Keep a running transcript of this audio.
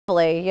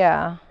Hopefully,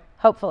 yeah,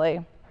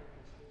 hopefully.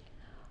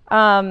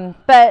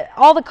 But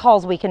all the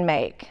calls we can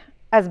make,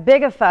 as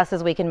big a fuss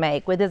as we can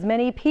make, with as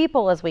many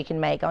people as we can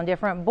make on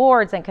different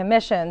boards and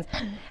commissions,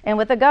 and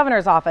with the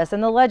governor's office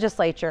and the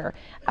legislature,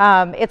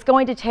 it's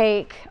going to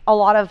take a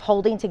lot of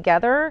holding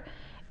together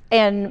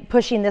and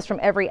pushing this from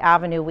every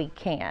avenue we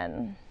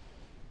can.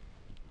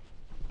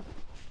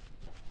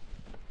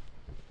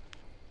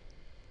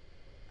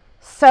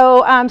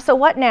 So, so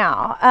what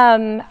now?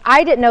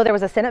 I didn't know there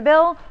was a Senate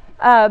bill.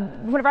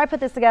 Whenever I put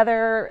this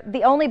together,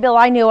 the only bill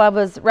I knew of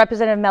was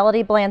Representative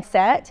Melody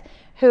Blancett,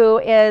 who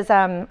is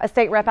a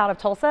state rep out of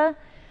Tulsa.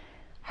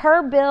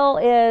 Her bill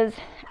is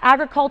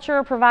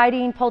agriculture,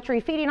 providing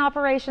poultry feeding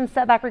operations,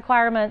 setback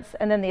requirements,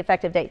 and then the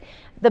effective date.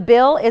 The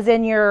bill is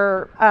in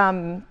your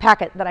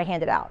packet that I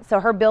handed out. So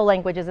her bill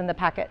language is in the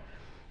packet.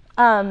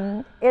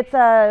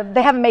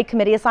 They haven't made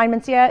committee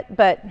assignments yet,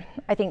 but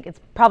I think it's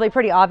probably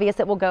pretty obvious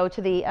it will go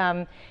to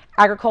the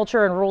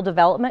Agriculture and Rural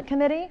Development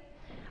Committee.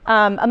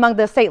 Among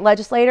the state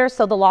legislators,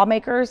 so the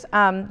lawmakers,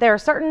 there are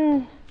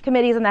certain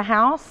committees in the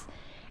House,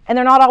 and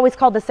they're not always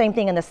called the same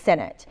thing in the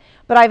Senate.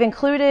 But I've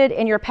included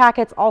in your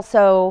packets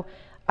also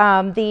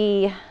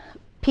the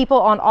people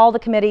on all the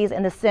committees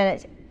in the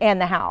Senate and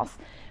the House.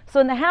 So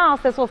in the House,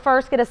 this will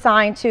first get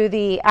assigned to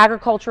the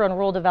Agriculture and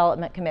Rural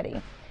Development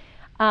Committee.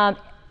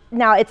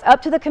 Now, it's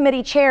up to the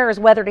committee chairs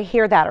whether to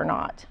hear that or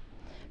not.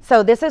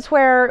 So this is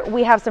where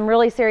we have some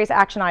really serious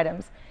action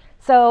items.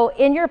 So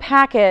in your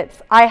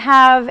packets, I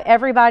have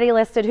everybody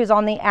listed who's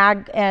on the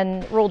Ag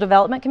and Rural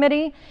Development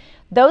Committee.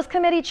 Those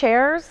committee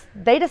chairs,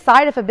 they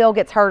decide if a bill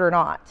gets heard or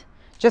not.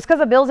 Just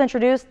because a bill's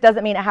introduced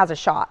doesn't mean it has a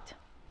shot.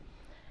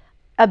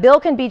 A bill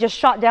can be just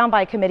shot down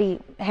by a committee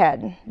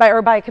head,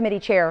 or by a committee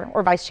chair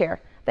or vice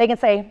chair. They can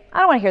say, I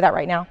don't want to hear that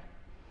right now.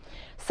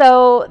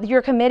 So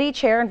your committee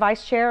chair and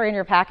vice chair are in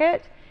your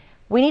packet.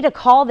 We need to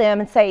call them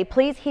and say,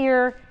 please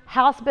hear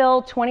House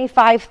Bill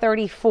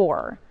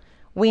 2534.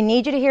 We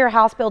need you to hear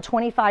House Bill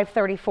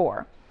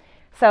 2534.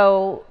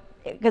 So,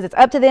 because it's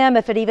up to them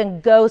if it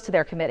even goes to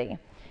their committee.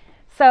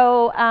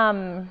 So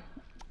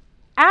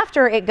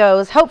after it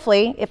goes,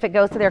 hopefully, if it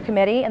goes to their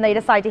committee and they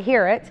decide to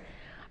hear it,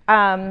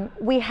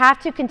 we have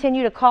to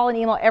continue to call and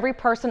email every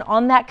person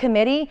on that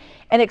committee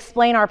and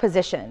explain our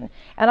position.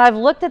 And I've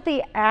looked at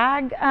the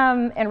Ag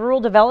and Rural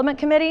Development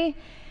Committee,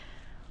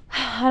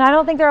 and I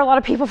don't think there are a lot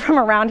of people from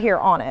around here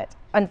on it,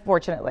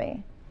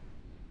 unfortunately.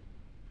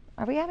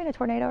 Are we having a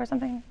tornado or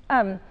something?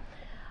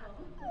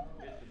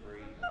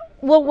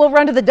 We'll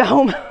run to the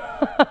dome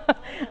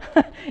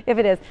if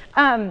it is.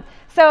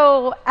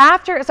 So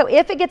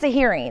if it gets a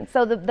hearing,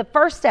 so the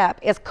first step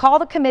is call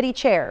the committee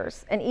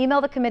chairs and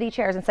email the committee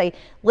chairs and say,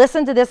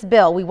 listen to this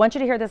bill. We want you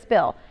to hear this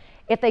bill.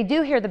 If they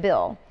do hear the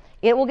bill,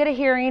 it will get a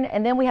hearing,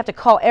 and then we have to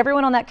call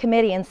everyone on that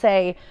committee and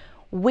say,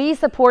 we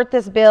support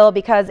this bill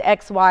because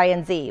X, Y,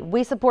 and Z.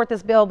 We support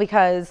this bill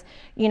because,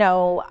 you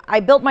know, I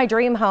built my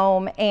dream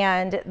home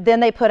and then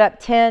they put up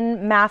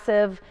 10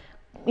 massive,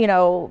 you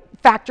know,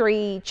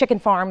 factory chicken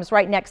farms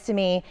right next to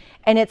me,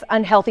 and it's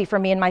unhealthy for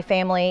me and my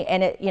family,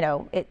 and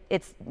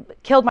it's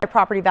killed my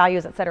property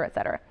values, et cetera, et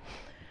cetera.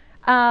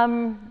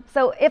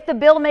 So if the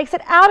bill makes it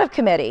out of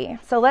committee,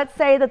 so let's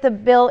say that the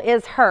bill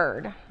is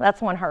heard,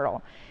 that's one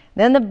hurdle.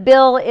 Then the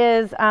bill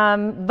is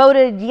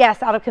voted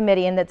yes out of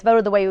committee and it's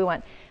voted the way we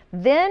want.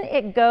 Then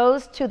it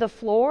goes to the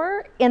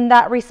floor in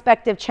that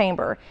respective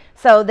chamber.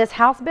 So this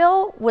House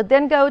bill would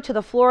then go to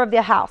the floor of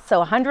the House. So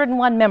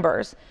 101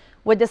 members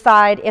would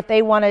decide if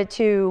they wanted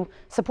to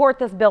support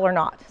this bill or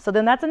not. So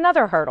then that's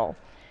another hurdle.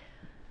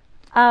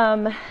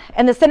 And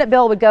the Senate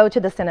bill would go to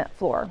the Senate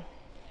floor. And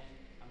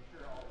I'm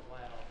sure all the while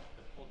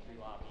the poultry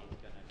lobby is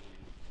going to be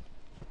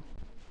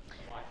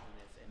watching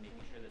this and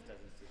making sure this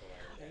doesn't see the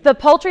light. The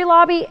Poultry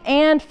Lobby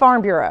and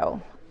Farm Bureau.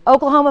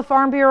 Oklahoma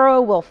Farm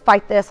Bureau will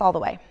fight this all the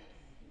way.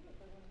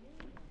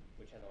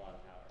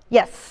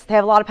 Yes, they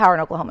have a lot of power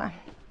in Oklahoma.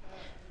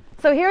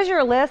 So here's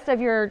your list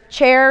of your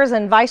chairs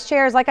and vice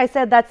chairs. Like I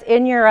said, that's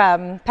in your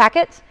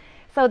packet.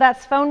 So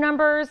that's phone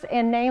numbers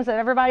and names of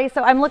everybody.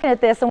 So I'm looking at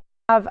this, and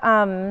we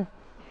have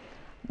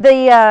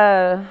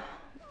the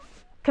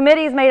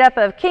committees made up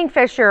of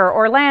Kingfisher,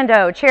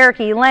 Orlando,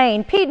 Cherokee,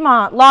 Lane,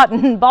 Piedmont,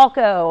 Lawton,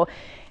 Balco.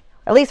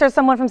 At least there's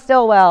someone from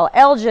Stillwell,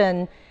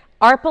 Elgin,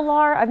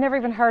 Arpalar. I've never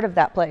even heard of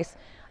that place. Is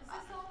this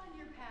all in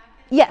your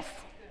packet? Yes.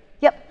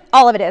 Yep.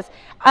 All of it is.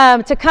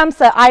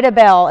 Tecumseh, Ida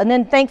Bell, and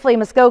then thankfully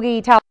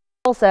Muskogee,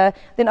 Tulsa,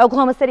 then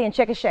Oklahoma City and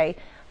Chickasha.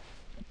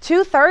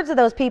 2/3 of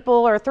those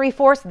people, or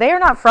 3/4, they are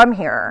not from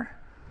here.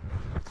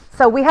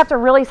 So we have to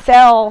really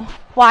sell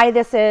why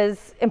this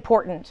is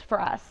important for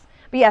us.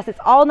 But yes, it's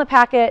all in the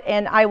packet,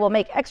 and I will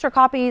make extra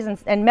copies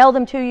and mail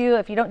them to you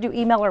if you don't do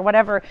email or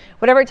whatever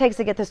it takes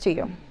to get this to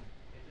you.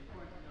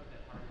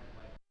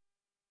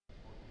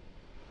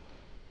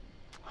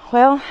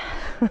 Well,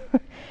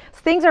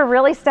 things are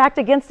really stacked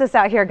against us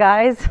out here,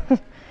 guys.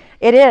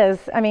 It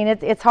is. I mean,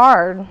 it's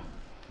hard.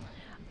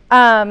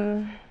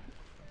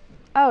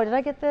 Oh, did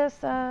I get this?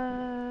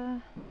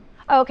 Oh,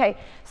 okay.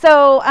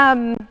 So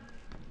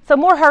So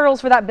more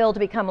hurdles for that bill to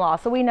become law.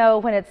 So we know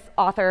when it's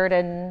authored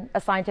and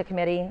assigned to a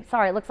committee.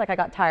 Sorry, it looks like I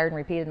got tired and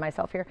repeated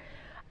myself here.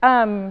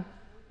 So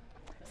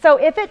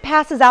if it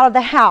passes out of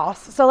the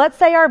House, so let's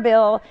say our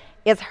bill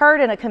is heard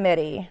in a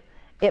committee,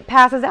 it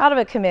passes out of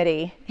a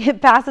committee,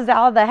 it passes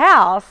out of the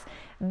House,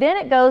 then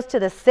it goes to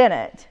the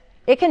Senate.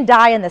 It can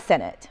die in the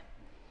Senate.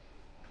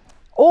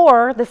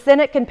 Or the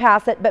Senate can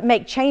pass it but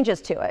make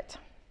changes to it.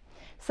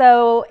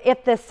 So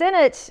if the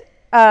Senate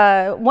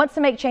wants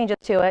to make changes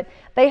to it,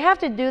 they have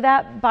to do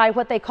that by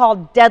what they call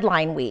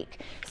deadline week.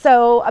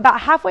 So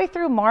about halfway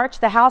through March,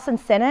 the House and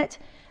Senate,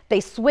 they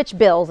switch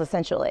bills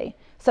essentially.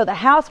 So the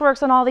House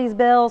works on all these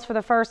bills for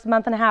the first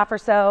month and a half or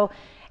so,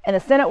 and the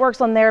Senate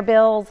works on their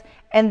bills,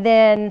 and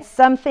then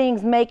some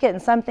things make it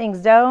and some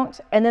things don't,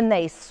 and then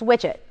they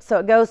switch it. So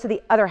it goes to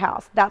the other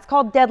House. That's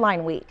called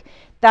deadline week.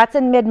 That's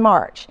in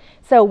mid-March.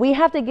 So we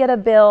have to get a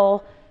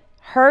bill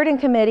heard in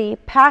committee,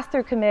 passed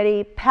through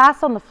committee,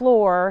 passed on the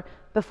floor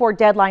before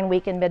deadline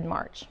week in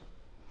mid-March.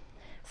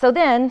 So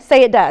then,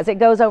 say it does, it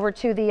goes over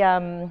to the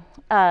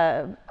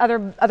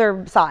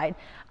other side.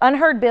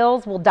 Unheard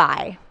bills will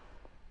die,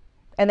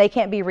 and they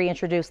can't be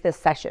reintroduced this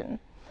session.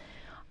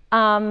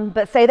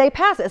 But say they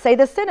pass it, say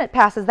the Senate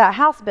passes that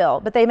House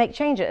bill, but they make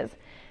changes,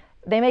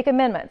 they make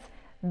amendments.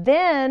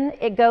 Then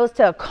it goes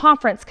to a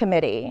conference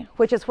committee,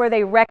 which is where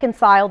they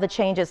reconcile the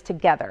changes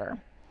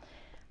together.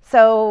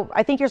 So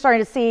I think you're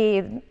starting to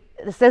see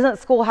this isn't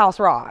Schoolhouse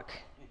Rock.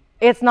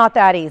 It's not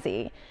that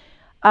easy.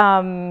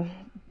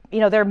 You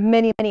know, there are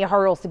many, many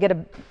hurdles to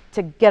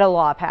get a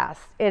law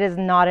passed. It is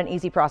not an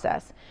easy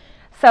process.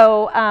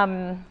 So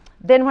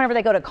then whenever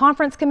they go to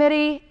conference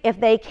committee, if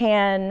they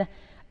can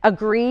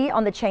agree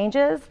on the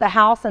changes, the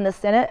House and the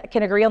Senate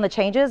can agree on the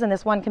changes in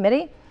this one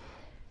committee,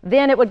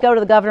 then it would go to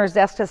the governor's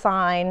desk to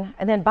sign,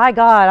 and then by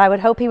God, I would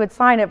hope he would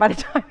sign it by the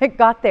time it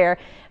got there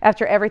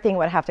after everything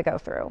would have to go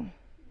through.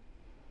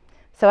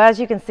 So as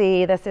you can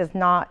see, this is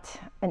not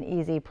an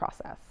easy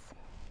process.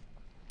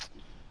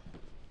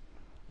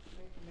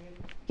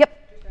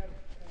 Yep. Just have a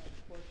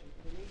question.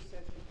 Denise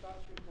said she thought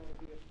she was going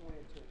to be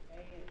appointed to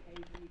A and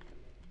AB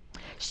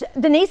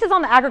committee. Denise is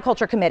on the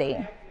agriculture committee.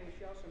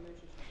 She also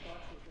mentioned she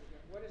thought she was going to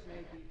be. What is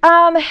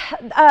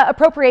an AB?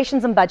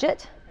 Appropriations and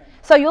budget.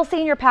 So you'll see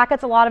in your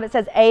packets a lot of it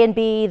says A and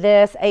B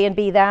this, A and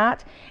B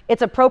that.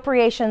 It's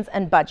appropriations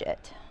and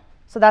budget.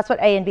 So that's what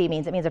A and B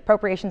means. It means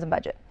appropriations and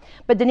budget.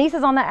 But Denise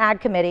is on the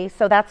ag committee,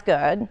 so that's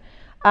good.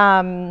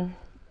 Matt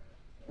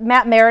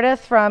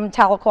Meredith from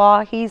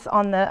Tahlequah, he's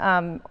on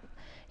the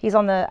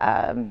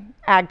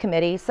ag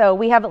committee. So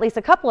we have at least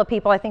a couple of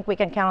people I think we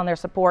can count on their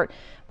support,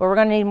 but we're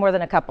going to need more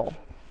than a couple.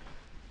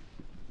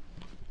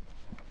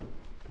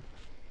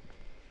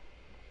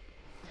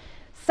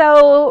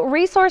 So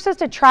resources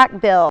to track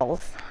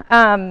bills.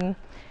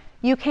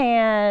 You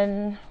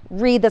can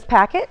read this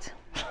packet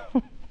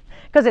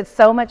because it's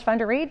so much fun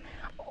to read.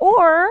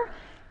 Or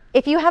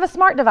if you have a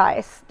smart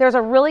device, there's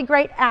a really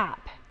great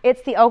app.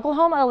 It's the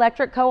Oklahoma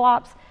Electric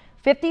Co-op's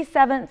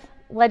 57th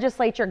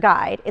Legislature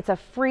Guide. It's a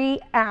free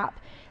app.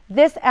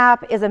 This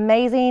app is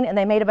amazing, and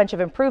they made a bunch of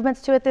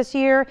improvements to it this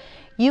year.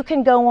 You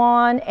can go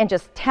on and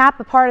just tap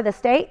a part of the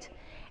state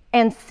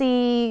and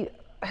see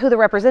who the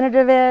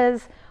representative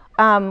is,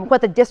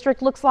 what the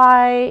district looks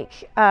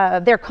like,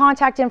 their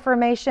contact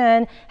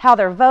information, how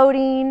they're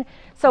voting.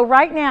 So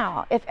right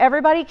now, if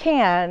everybody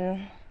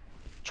can,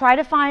 try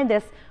to find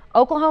this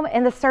Oklahoma,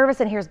 and the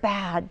service in here is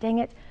bad, dang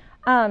it.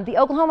 The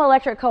Oklahoma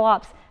Electric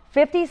Co-op's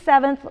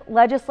 57th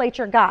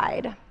Legislature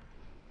Guide.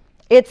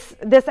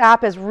 This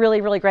app is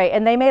really, really great,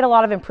 and they made a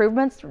lot of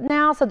improvements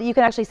now so that you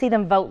can actually see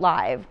them vote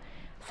live.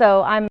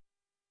 So it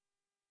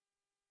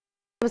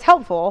was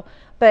helpful,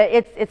 but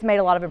it's made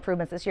a lot of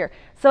improvements this year.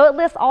 So it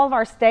lists all of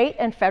our state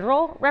and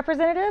federal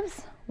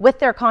representatives with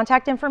their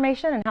contact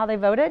information and how they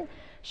voted.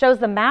 Shows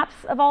the maps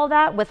of all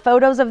that with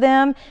photos of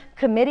them,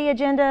 committee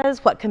agendas,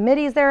 what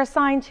committees they're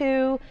assigned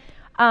to.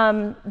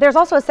 There's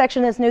also a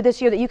section that's new this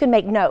year that you can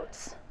make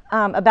notes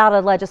about a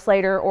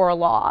legislator or a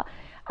law.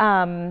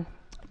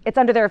 It's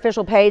under their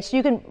official page. So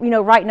you can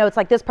write notes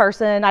like this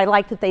person, I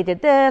like that they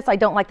did this, I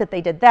don't like that they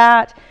did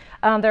that.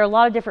 There are a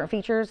lot of different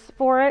features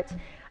for it.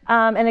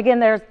 And again,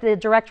 there's the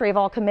directory of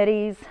all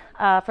committees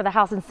for the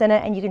House and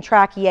Senate, and you can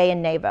track yay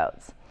and nay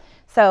votes.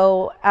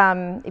 So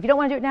if you don't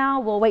want to do it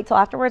now, we'll wait till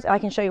afterwards, and I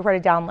can show you where to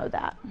download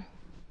that.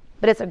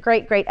 But it's a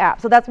great, great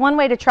app. So that's one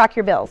way to track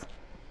your bills. I've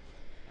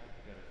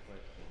got a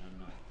question. I'm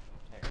not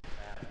tech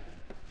savvy.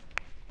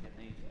 Can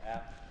these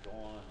apps go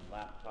on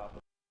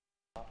laptop?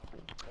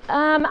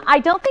 I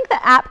don't think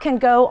the app can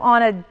go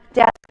on a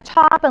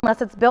desktop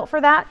unless it's built for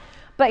that.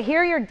 But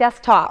here are your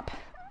desktop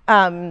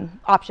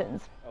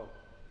options. Oh.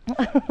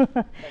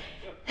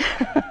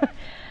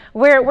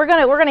 we're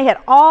gonna hit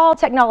all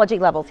technology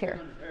levels here.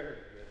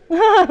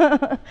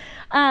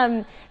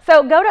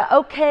 So go to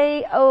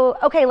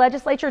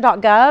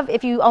oklegislature.gov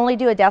if you only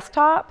do a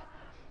desktop.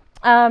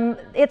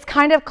 It's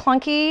kind of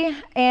clunky,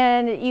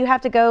 and you have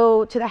to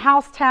go to the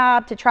House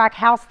tab to track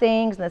House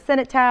things and the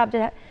Senate tab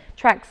to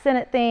track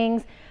Senate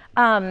things.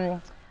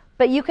 But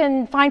But you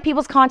can find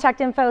people's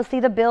contact info, see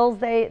the bills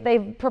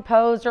they've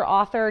proposed or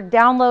authored,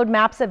 download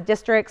maps of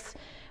districts,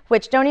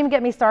 which don't even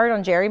get me started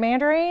on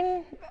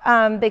gerrymandering,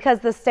 because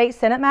the state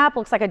Senate map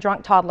looks like a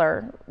drunk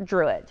toddler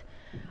drew it.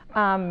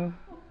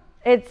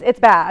 It's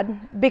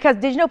bad, because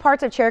did you know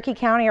parts of Cherokee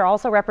County are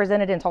also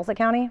represented in Tulsa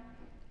County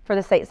for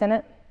the state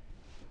Senate?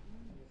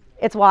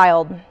 It's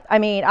wild. I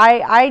mean,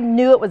 I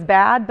knew it was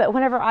bad, but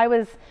whenever I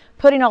was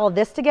putting all of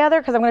this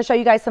together, because I'm going to show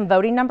you guys some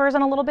voting numbers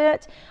in a little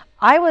bit,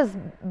 I was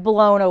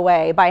blown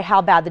away by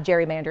how bad the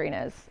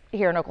gerrymandering is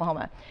here in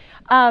Oklahoma.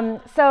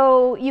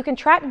 So you can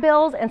track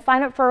bills and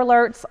sign up for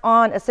alerts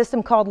on a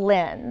system called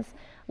LENS,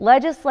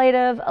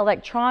 Legislative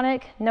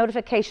Electronic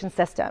Notification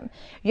System.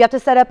 You have to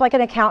set up like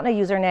an account and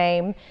a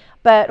username,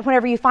 but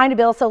whenever you find a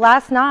bill, so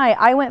last night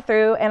I went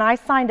through and I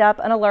signed up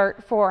an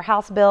alert for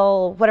House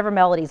Bill, whatever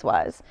Melodies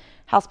was,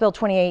 House Bill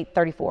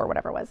 2834,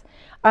 whatever it was.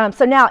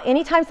 So now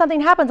anytime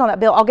something happens on that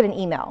bill, I'll get an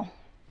email.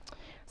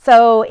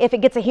 So if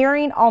it gets a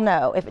hearing, I'll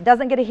know. If it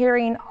doesn't get a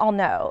hearing, I'll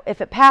know. If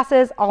it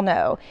passes, I'll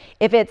know.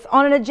 If it's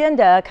on an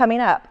agenda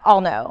coming up,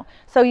 I'll know.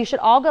 So you should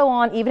all go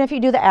on, even if you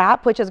do the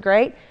app, which is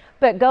great,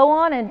 but go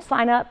on and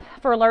sign up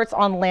for alerts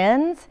on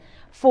LENS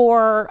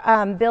for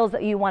bills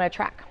that you want to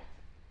track.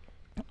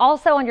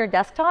 Also on your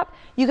desktop,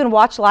 you can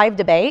watch live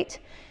debate.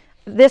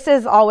 This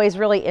is always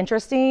really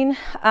interesting.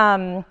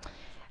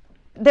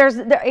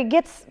 It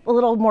gets a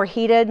little more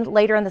heated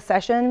later in the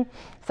session.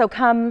 So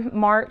come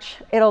March,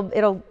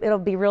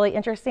 it'll be really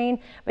interesting.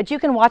 But you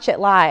can watch it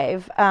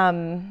live,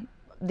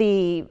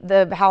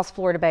 the House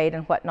floor debate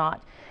and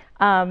whatnot.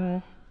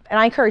 And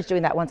I encourage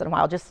doing that once in a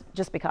while,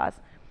 just because.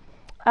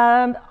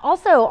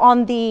 Also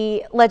on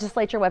the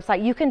legislature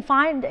website, you can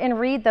find and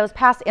read those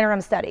past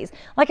interim studies.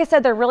 Like I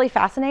said, they're really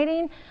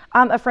fascinating.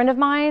 A friend of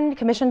mine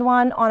commissioned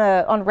one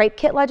on rape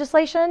kit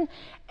legislation,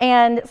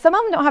 and some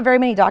of them don't have very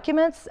many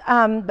documents,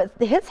 but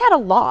his had a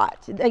lot.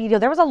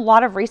 There was a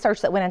lot of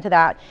research that went into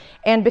that,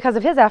 and because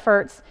of his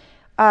efforts,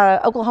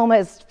 Oklahoma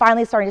is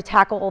finally starting to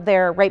tackle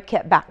their rape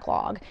kit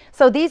backlog.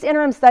 So these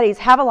interim studies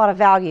have a lot of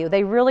value.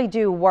 They really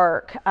do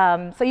work.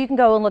 So you can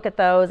go and look at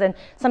those, and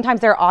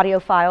sometimes there are audio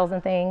files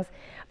and things.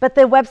 But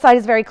the website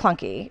is very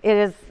clunky.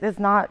 It is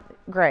not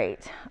great.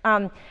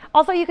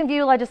 Also, you can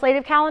view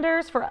legislative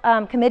calendars for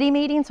committee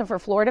meetings and for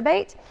floor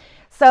debate.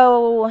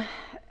 So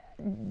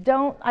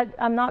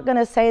I'm not going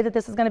to say that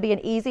this is going to be an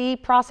easy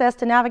process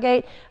to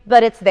navigate,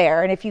 but it's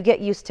there. And if you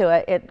get used to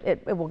it,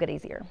 it will get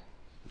easier.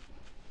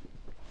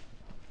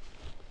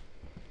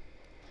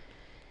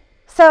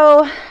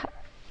 So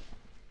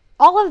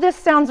all of this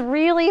sounds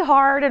really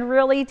hard and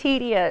really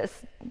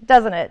tedious,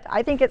 doesn't it?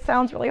 I think it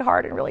sounds really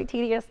hard and really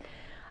tedious.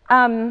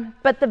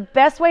 But the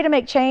best way to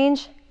make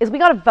change is we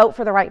got to vote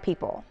for the right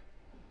people.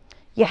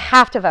 You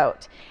have to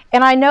vote.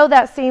 And I know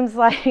that seems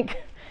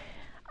like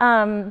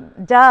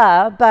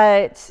duh,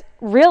 but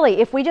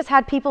really, if we just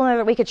had people in there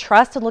that we could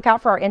trust to look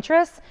out for our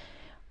interests,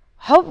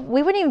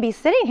 we wouldn't even be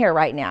sitting here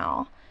right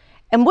now.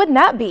 And wouldn't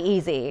that be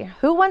easy?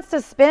 Who wants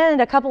to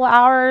spend a couple of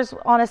hours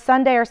on a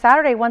Sunday or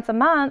Saturday once a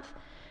month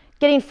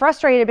getting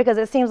frustrated because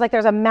it seems like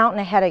there's a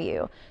mountain ahead of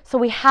you? So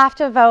we have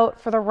to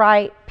vote for the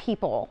right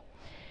people.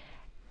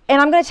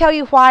 And I'm going to tell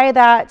you why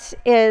that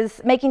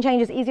is making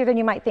changes easier than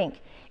you might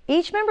think.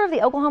 Each member of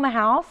the Oklahoma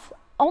House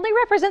only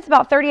represents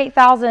about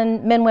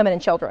 38,000 men, women,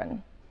 and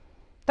children.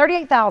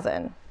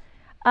 38,000.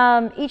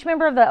 Each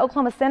member of the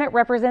Oklahoma Senate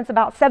represents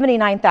about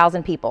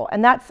 79,000 people.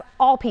 And that's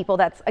all people.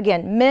 That's,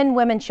 again, men,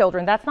 women,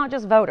 children. That's not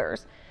just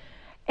voters.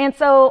 And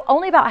so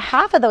only about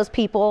half of those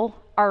people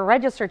are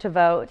registered to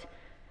vote.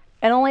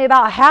 And only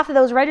about half of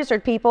those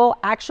registered people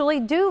actually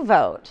do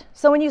vote.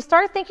 So when you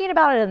start thinking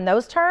about it in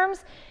those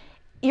terms,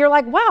 you're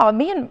like, wow,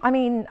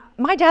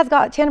 my dad's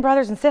got 10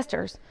 brothers and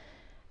sisters,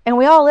 and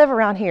we all live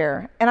around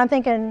here. And I'm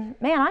thinking,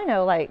 man, I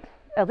know like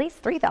at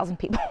least 3,000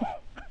 people.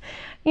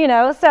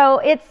 So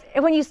it's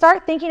when you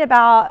start thinking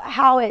about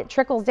how it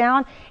trickles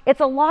down,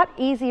 it's a lot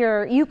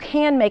easier. You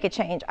can make a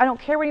change. I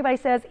don't care what anybody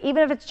says,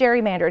 even if it's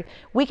gerrymandered,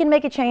 we can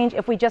make a change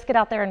if we just get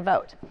out there and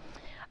vote.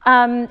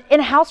 In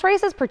House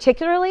races,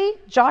 particularly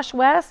Josh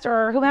West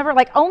or whomever,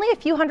 like only a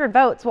few hundred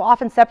votes will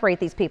often separate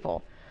these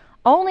people.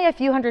 Only a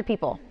few hundred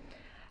people.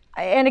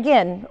 And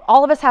again,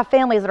 all of us have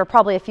families that are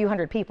probably a few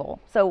hundred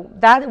people, so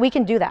that we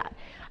can do that.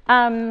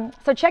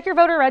 So check your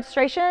voter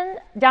registration,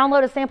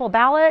 download a sample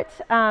ballot,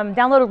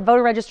 download a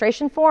voter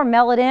registration form,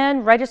 mail it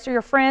in, register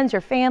your friends, your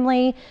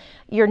family,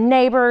 your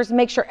neighbors,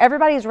 make sure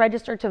everybody is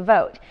registered to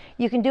vote.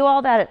 You can do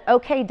all that at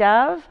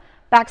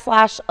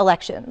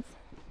okdev/elections.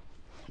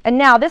 And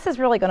now this is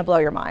really going to blow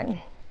your mind.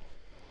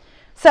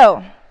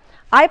 So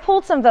I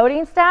pulled some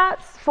voting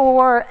stats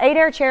for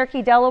Adair,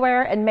 Cherokee,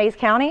 Delaware, and Mays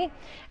County.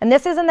 And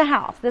this is in the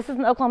House. This is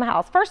in the Oklahoma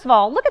House. First of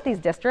all, look at these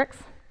districts.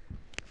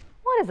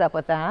 What is up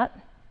with that?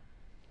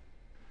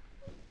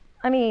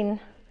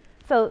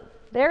 So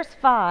there's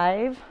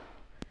 5.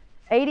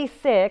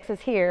 86 is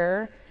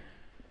here.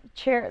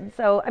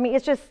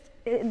 It's just,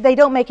 they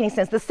don't make any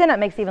sense. The Senate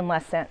makes even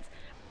less sense.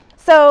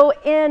 So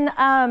in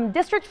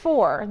District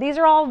 4, these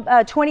are all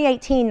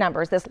 2018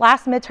 numbers, this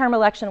last midterm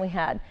election we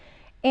had.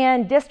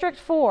 In District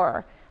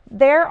 4,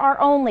 there are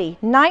only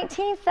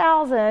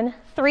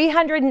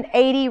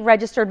 19,380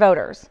 registered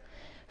voters,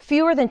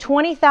 fewer than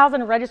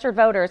 20,000 registered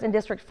voters in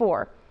District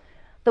 4.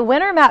 The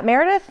winner, Matt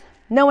Meredith,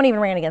 no one even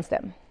ran against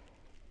him.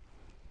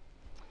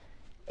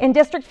 In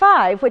District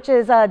 5, which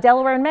is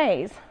Delaware and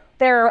Mays,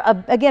 there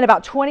are, again,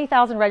 about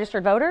 20,000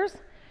 registered voters.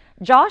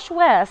 Josh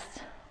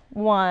West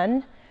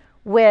won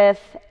with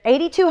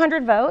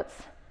 8,200 votes,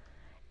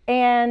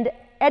 and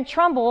Ed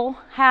Trumbull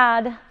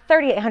had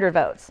 3,800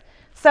 votes.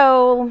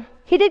 So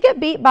he did get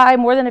beat by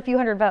more than a few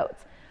hundred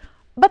votes.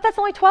 But that's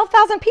only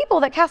 12,000 people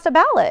that cast a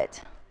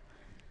ballot.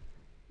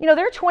 You know,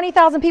 there are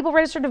 20,000 people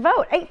registered to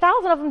vote.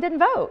 8,000 of them didn't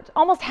vote.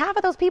 Almost half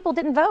of those people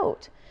didn't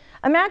vote.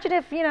 Imagine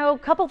if, you know, a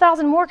couple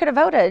thousand more could have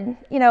voted.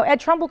 You know, Ed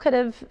Trumbull could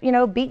have, you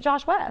know, beat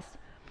Josh West.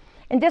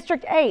 In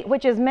District 8,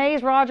 which is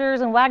Mays,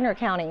 Rogers, and Wagner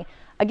County,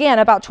 again,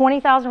 about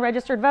 20,000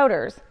 registered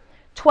voters.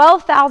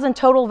 12,000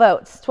 total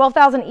votes,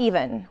 12,000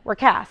 even, were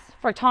cast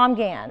for Tom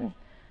Gann.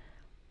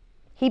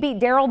 He beat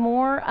Daryl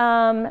Moore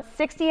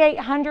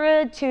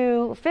 6,800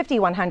 to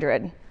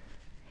 5,100.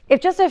 If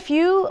just a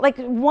few, like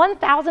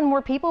 1,000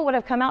 more people would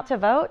have come out to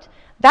vote,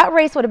 that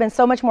race would have been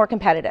so much more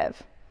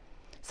competitive.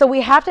 So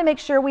we have to make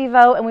sure we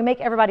vote and we make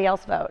everybody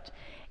else vote.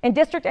 In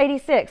District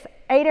 86,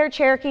 Adair,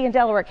 Cherokee, and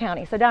Delaware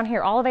County. So down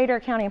here, all of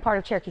Adair County and part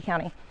of Cherokee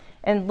County,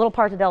 and little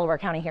parts of Delaware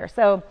County here.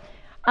 So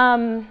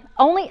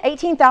only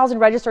 18,000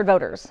 registered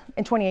voters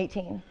in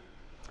 2018.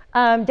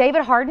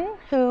 David Harden,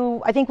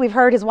 who I think we've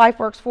heard his wife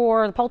works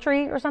for the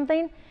poultry or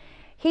something,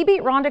 he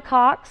beat Rhonda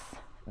Cox.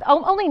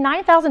 Only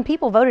 9,000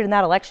 people voted in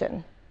that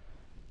election.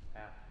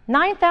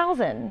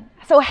 9,000.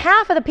 So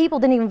half of the people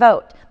didn't even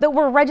vote that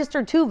were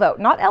registered to vote,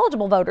 not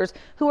eligible voters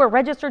who were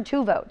registered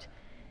to vote.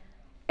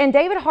 And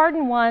David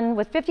Harden won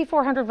with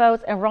 5,400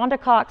 votes, and Rhonda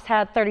Cox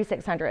had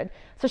 3,600.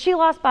 So she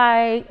lost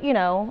by, you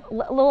know,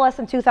 a little less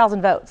than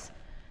 2,000 votes.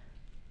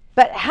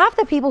 But half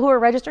the people who were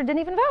registered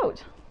didn't even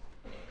vote.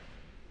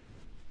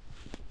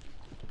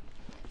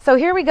 So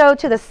here we go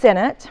to the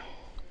Senate.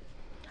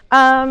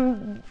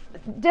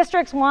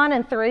 Districts 1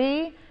 and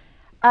 3,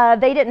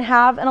 they didn't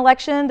have an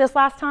election this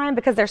last time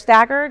because they're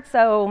staggered.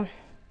 So,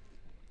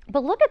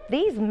 but look at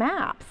these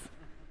maps.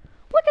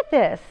 Look at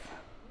this.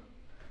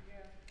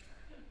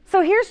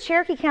 So here's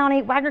Cherokee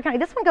County, Wagner County.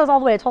 This one goes all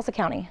the way to Tulsa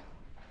County.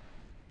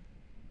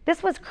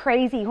 This was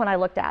crazy when I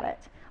looked at it.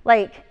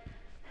 Like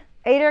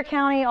Adair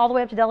County all the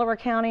way up to Delaware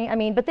County. I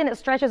mean, but then it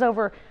stretches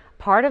over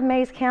part of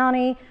Mays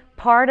County,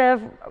 part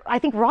of, I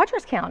think,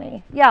 Rogers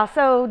County. Yeah,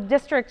 so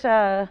District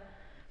 3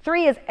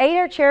 is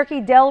Adair, Cherokee,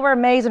 Delaware,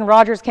 Mays, and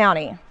Rogers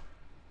County.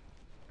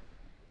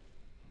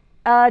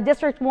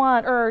 District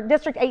 1, or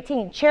District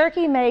 18,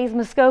 Cherokee, Mays,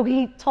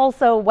 Muskogee,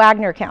 Tulsa,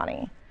 Wagner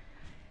County.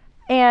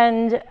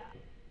 And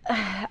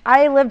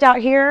I lived out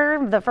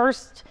here the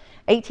first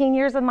 18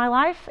 years of my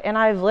life, and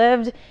I've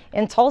lived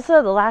in Tulsa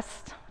the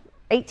last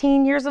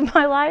 18 years of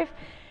my life.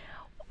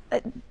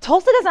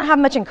 Tulsa doesn't have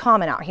much in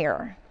common out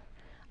here.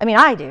 I mean,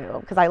 I do,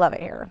 because I love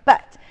it here.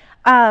 But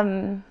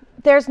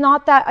there's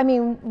not that, I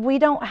mean, we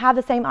don't have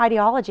the same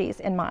ideologies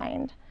in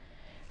mind.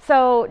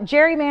 So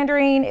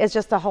gerrymandering is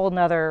just a whole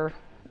nother.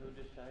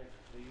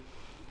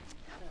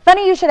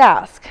 Funny you should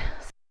ask.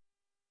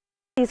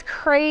 These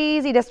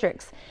crazy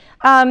districts.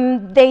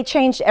 They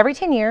changed every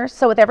 10 years,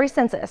 so with every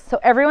census. So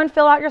everyone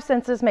fill out your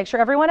census, make sure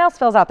everyone else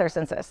fills out their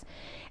census.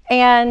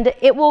 And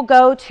it will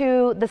go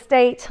to the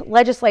state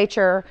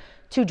legislature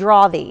to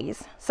draw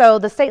these. So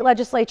the state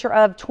legislature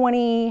of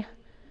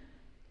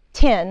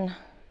 2010,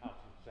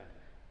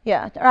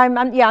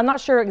 I'm not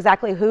sure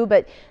exactly who,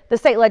 but the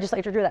state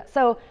legislature drew that.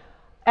 So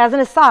as an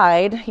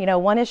aside, you know,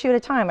 one issue at a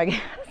time, I guess,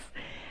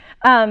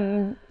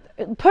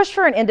 push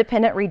for an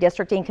independent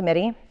redistricting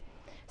committee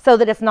so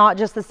that it's not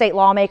just the state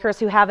lawmakers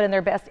who have it in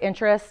their best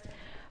interest.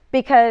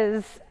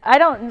 Because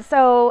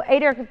so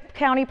Adair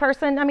County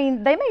person, I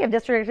mean, they may have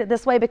districted it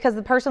this way because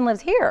the person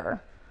lives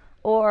here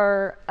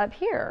or up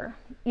here.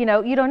 You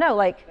know, you don't know,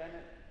 like. Senate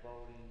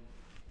voting.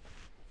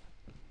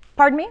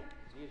 Pardon me?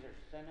 These are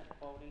Senate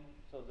voting,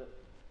 so that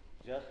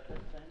just the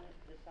Senate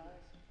decides?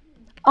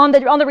 On the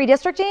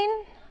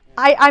redistricting?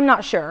 I'm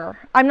not sure.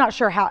 I'm not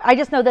sure how. I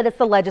just know that it's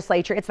the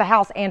legislature. It's the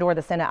House and or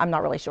the Senate. I'm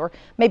not really sure.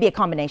 Maybe a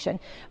combination.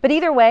 But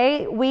either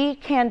way, we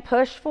can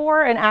push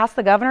for and ask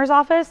the governor's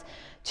office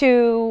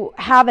to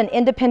have an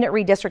independent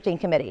redistricting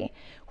committee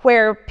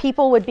where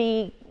people would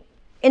be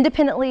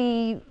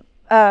independently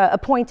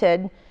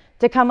appointed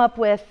to come up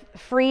with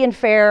free and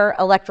fair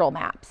electoral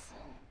maps.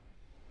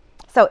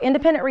 So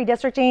independent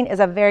redistricting is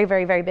a very,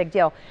 very, very big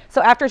deal.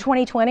 So after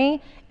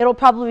 2020, it'll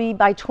probably be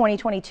by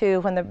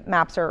 2022 when the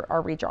maps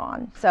are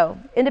redrawn. So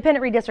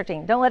independent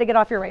redistricting, don't let it get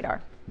off your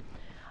radar.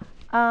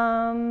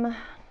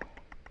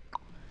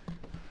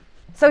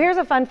 So here's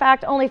a fun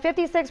fact. Only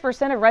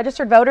 56% of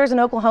registered voters in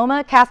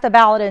Oklahoma cast a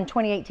ballot in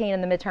 2018 in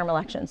the midterm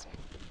elections.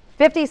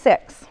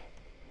 56.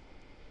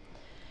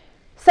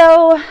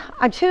 So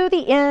I'm to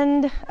the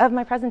end of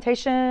my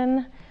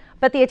presentation.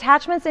 But the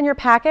attachments in your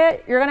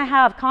packet, you're going to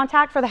have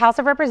contact for the House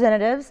of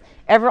Representatives,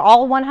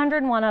 all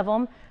 101 of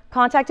them,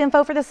 contact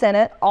info for the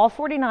Senate, all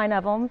 49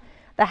 of them,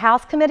 the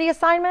House committee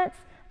assignments,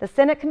 the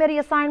Senate committee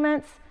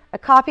assignments, a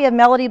copy of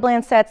Melody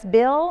Blancett's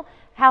bill,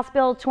 House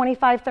Bill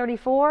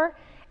 2534,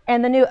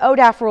 and the new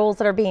ODAF rules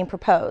that are being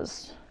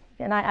proposed.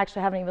 And I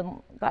actually haven't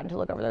even gotten to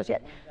look over those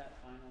yet.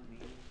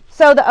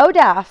 So the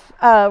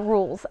ODAF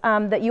rules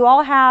that you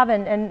all have,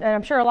 and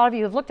I'm sure a lot of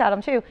you have looked at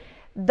them too,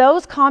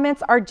 those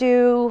comments are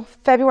due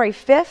February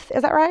 5th,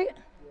 is that right?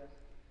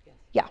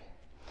 Yeah.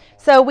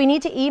 So we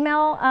need to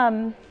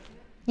email,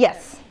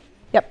 yes,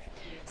 yep.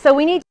 So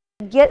we need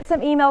to get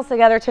some emails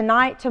together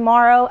tonight,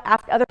 tomorrow,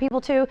 ask other people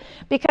to,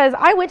 because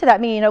I went to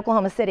that meeting in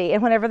Oklahoma City,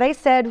 and whenever they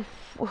said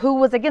who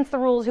was against the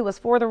rules, who was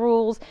for the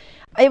rules,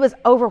 it was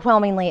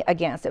overwhelmingly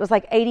against. It was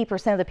like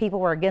 80% of the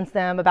people were against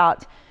them,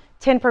 about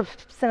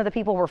 10% of the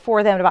people were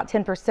for them, and about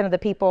 10% of the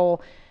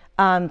people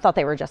thought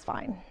they were just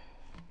fine.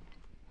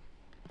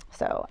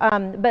 So,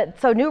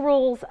 so new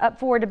rules up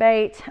for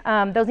debate.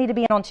 Those need to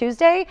be in on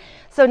Tuesday.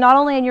 So not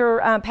only in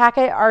your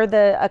packet are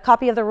a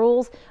copy of the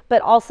rules,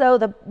 but also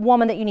the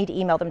woman that you need to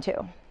email them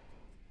to.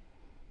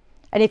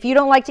 And if you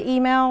don't like to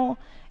email,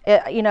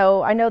 you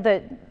know, I know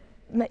that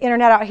the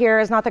internet out here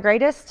is not the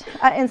greatest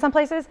in some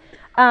places.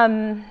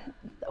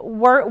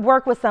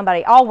 Work with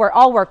somebody.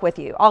 I'll work with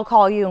you. I'll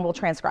call you and we'll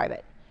transcribe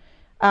it.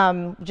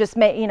 We'll just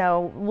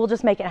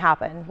make it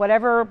happen.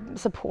 Whatever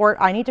support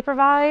I need to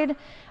provide,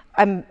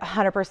 I'm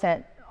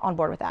 100% on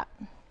board with that.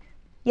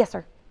 Yes,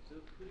 sir. So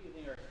who do you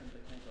think are some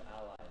potential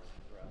allies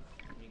for us?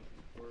 I mean,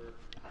 we're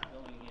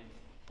going against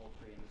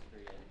poultry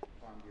industry and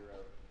Farm Bureau.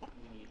 We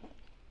need this,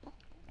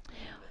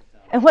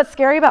 And what's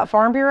scary about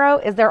Farm Bureau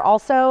is they're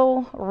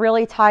also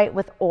really tight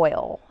with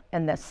oil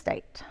in this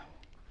state.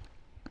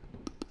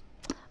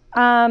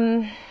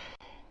 I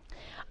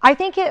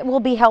think it will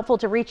be helpful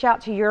to reach out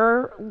to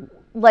your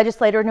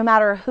legislator, no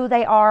matter who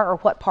they are or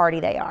what party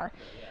they are.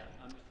 Yeah,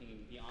 I'm just thinking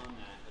beyond that,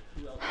 like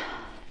who else are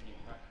you putting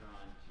pressure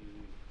on to,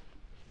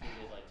 is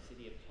it like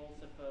City of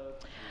Tulsa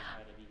folks, and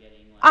try to be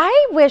getting like...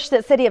 I wish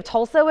that City of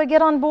Tulsa would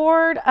get on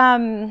board.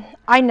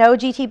 I know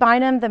G.T.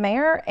 Bynum, the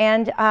mayor,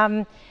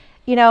 and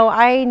you know,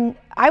 I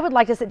would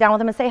like to sit down with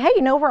him and say, hey,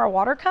 you know where our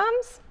water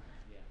comes?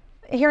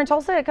 Yeah. Here in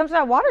Tulsa, it comes from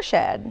that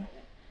watershed,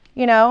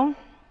 you know?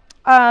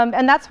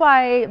 And that's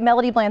why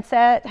Melody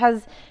Blancett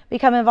has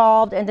become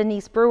involved, and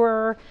Denise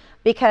Brewer,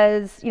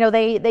 because, you know,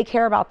 they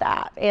care about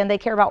that, and they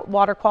care about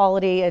water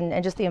quality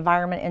and just the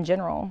environment in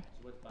general. So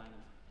what's Bynum's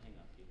hang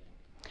up, do you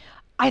think?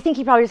 I think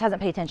he probably just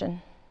hasn't paid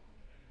attention,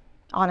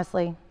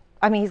 honestly.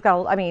 I mean,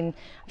 I'm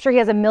sure he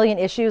has a million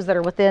issues that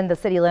are within the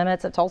city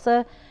limits of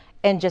Tulsa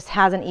and just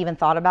hasn't even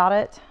thought about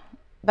it,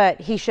 but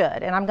he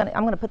should. And I'm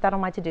gonna put that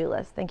on my to-do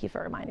list. Thank you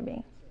for reminding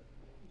me.